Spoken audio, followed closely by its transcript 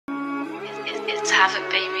It's have it,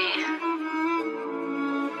 baby.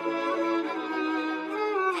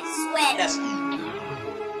 I swear. Yes.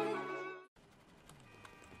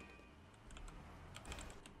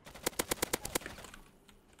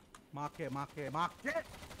 Market.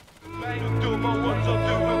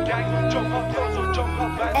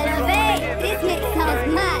 Elevate! This mix sounds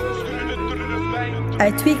mad.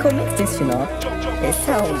 I tweak or mix this, you know. It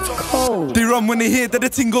sounds cold. They run when they hear that the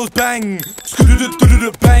ting goes bang.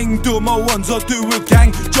 Bang, do my ones or do a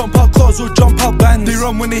gang. Jump out cars or jump out bands. They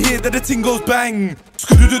run when they hear that the ting goes bang.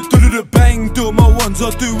 Bang, do my ones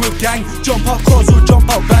or do a gang. Jump out cars or jump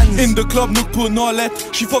out bands. In the club, nook på nalet.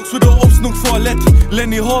 She fucks with the ops, nook farlet.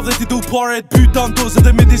 Lenny Havet, they do paret. Boot down doors at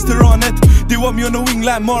the Mediterranean. They want me on the wing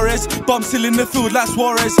like Morris, but I'm still in the field like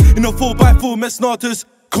Suarez. In a 4x4 mess starters.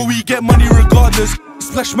 Can we get money regardless?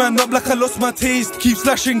 Splash man up like I lost my taste. Keep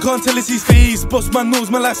slashing, can't tell it's his face. Boss man knows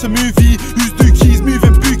my life's a movie. Who's dookies,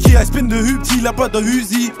 moving bookie. I spin the hoop tea like brother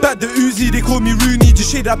Uzi. Back the Uzi, they call me Rooney.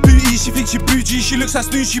 Just shade that booty, she thinks she bougie. She looks like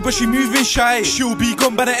Snooshy, but she moving shy. She'll be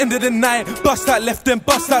gone by the end of the night. Bust that left, then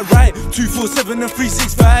bust that right. 247 and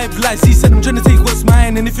 365. Like C7, I'm trying to take what's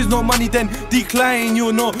mine. And if it's not money, then decline.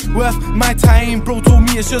 You're not worth my time. Bro told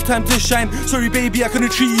me it's your time to shine. Sorry baby, I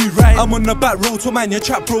couldn't treat you right. I'm on the back road, to man, your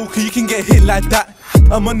trap broke. You can get hit like that.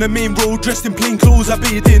 I'm on the main road, dressed in plain clothes, I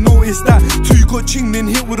bet you didn't notice that. Two got chinged and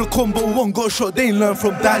hit with a combo, one got shot, they ain't learn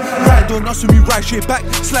from that. Ride on us and we ride straight back,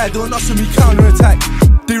 slide on us and we counter attack.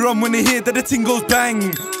 They run when they hear that the ting goes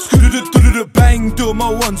bang. Bang, do my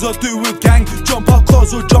ones or do a gang. Jump out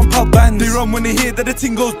cars or jump out bands. They run when they hear that the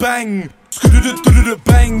ting goes bang.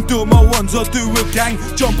 Bang, do my ones or do a gang.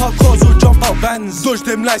 Jump out cars or jump out bands. Dodge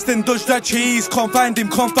them lights, then dodge that chase. Can't find him,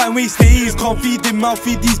 can't find where he stays. Can't feed him, I'll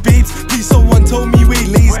feed these babes. Please someone tell me where he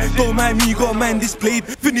lays. Don't mind me, you got a man displayed.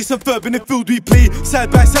 Finish some verb in the field we play.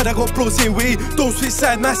 Side by side, I got bros same way. Don't switch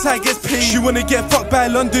side, my side gets paid. She wanna get fucked by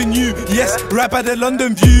London U. Yes, right by the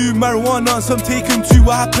London view. Marijuana and some taken too.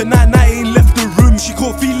 What happened that night, ain't left the room. She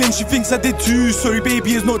caught feelings, she thinks I did too. Sorry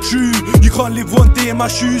baby, it's not true. You can't live one day in my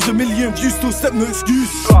shoes. A million views, still step, no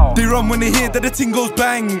excuse. They run when they hear that the ting goes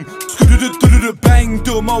bang. Bang,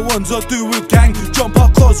 do my ones or do a gang. Jump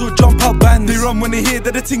out cars or jump out bands. They run when they hear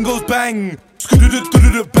that the ting goes bang.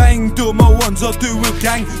 Bang, do my ones or do a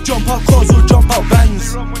gang. Jump out cars or jump out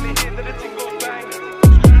bands.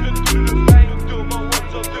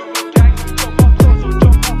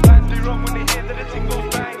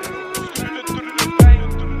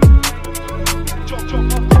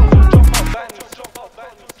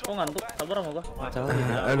 Kok ngantuk? Sabar sama gua.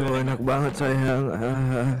 Aduh enak banget sayang.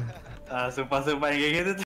 Sumpah-sumpah kayak gitu tuh.